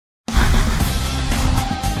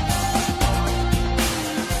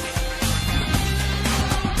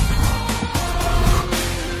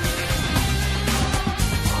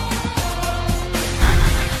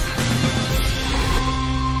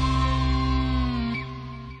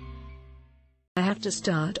to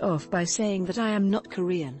start off by saying that I am not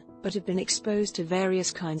Korean, but have been exposed to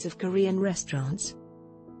various kinds of Korean restaurants.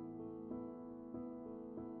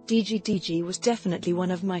 Daeji Daeji was definitely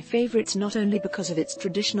one of my favorites, not only because of its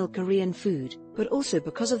traditional Korean food, but also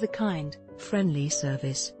because of the kind, friendly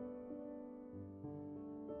service.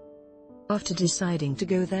 After deciding to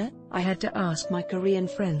go there, I had to ask my Korean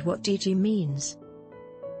friend what Daeji means.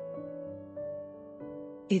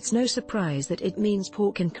 It's no surprise that it means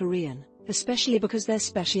pork in Korean, especially because their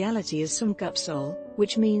speciality is samgyeopsal,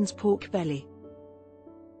 which means pork belly.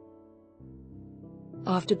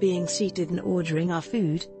 After being seated and ordering our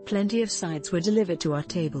food, plenty of sides were delivered to our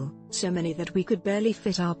table, so many that we could barely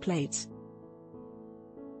fit our plates.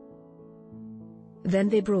 Then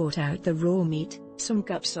they brought out the raw meat,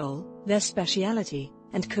 samgyeopsal, their speciality,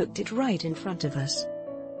 and cooked it right in front of us.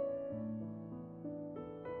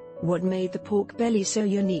 What made the pork belly so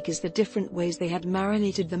unique is the different ways they had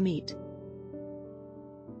marinated the meat.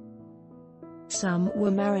 Some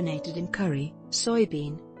were marinated in curry,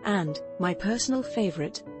 soybean, and, my personal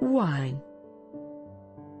favorite, wine.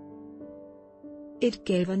 It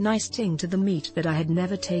gave a nice ting to the meat that I had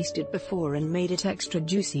never tasted before and made it extra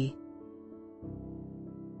juicy.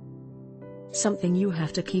 Something you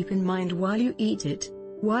have to keep in mind while you eat it: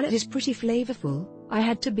 while it is pretty flavorful, I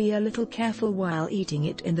had to be a little careful while eating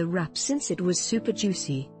it in the wrap since it was super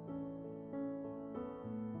juicy.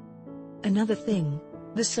 Another thing,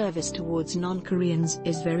 the service towards non-Koreans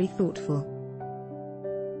is very thoughtful.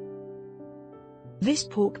 This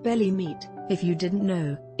pork belly meat, if you didn't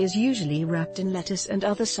know, is usually wrapped in lettuce and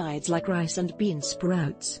other sides like rice and bean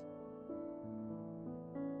sprouts.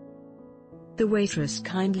 The waitress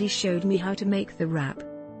kindly showed me how to make the wrap.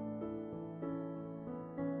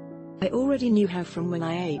 I already knew how from when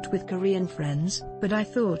I ate with Korean friends, but I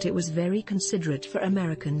thought it was very considerate for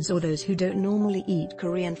Americans or those who don't normally eat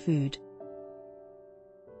Korean food.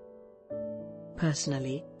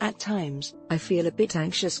 Personally, at times, I feel a bit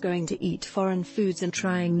anxious going to eat foreign foods and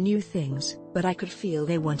trying new things, but I could feel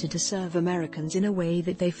they wanted to serve Americans in a way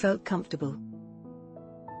that they felt comfortable.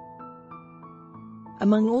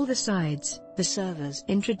 Among all the sides, the servers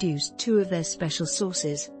introduced two of their special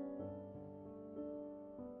sauces.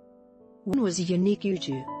 One was a unique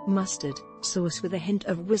yuju, mustard, sauce with a hint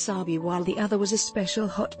of wasabi, while the other was a special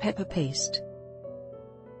hot pepper paste.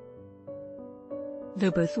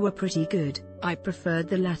 Though both were pretty good, I preferred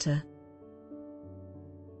the latter.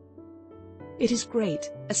 It is great,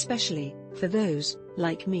 especially for those,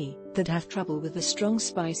 like me, that have trouble with the strong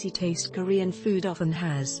spicy taste Korean food often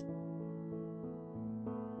has.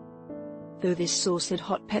 Though this sauce had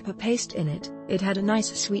hot pepper paste in it, it had a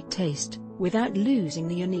nice sweet taste, without losing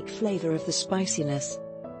the unique flavor of the spiciness.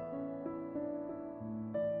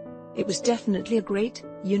 It was definitely a great,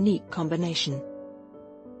 unique combination.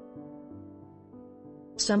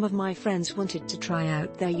 Some of my friends wanted to try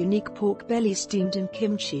out their unique pork belly steamed in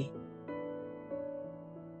kimchi.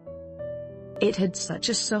 It had such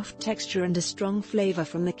a soft texture and a strong flavor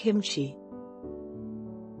from the kimchi.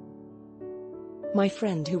 My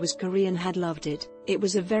friend who was Korean had loved it. It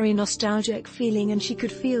was a very nostalgic feeling and she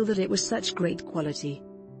could feel that it was such great quality.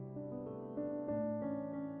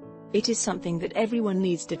 It is something that everyone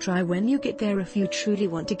needs to try when you get there if you truly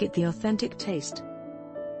want to get the authentic taste.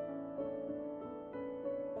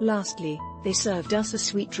 Lastly, they served us a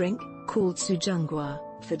sweet drink, called sujungwa,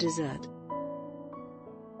 for dessert.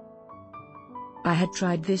 I had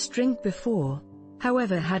tried this drink before,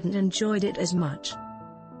 however hadn't enjoyed it as much.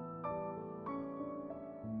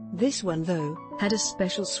 This one though, had a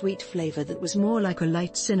special sweet flavor that was more like a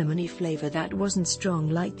light cinnamony flavor that wasn't strong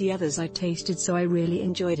like the others I tasted, so I really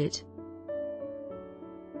enjoyed it.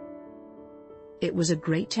 It was a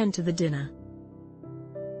great end to the dinner.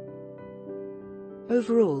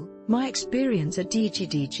 Overall, my experience at Daeji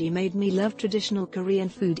Daeji made me love traditional Korean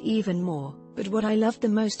food even more, but what I loved the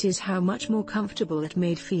most is how much more comfortable it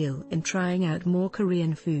made feel in trying out more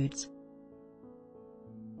Korean foods.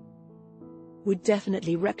 Would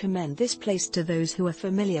definitely recommend this place to those who are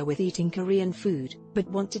familiar with eating Korean food, but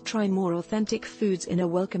want to try more authentic foods in a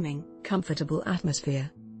welcoming, comfortable atmosphere.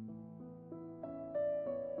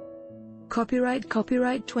 Copyright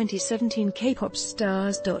 2017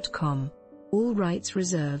 kpopstars.com. All rights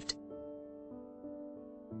reserved.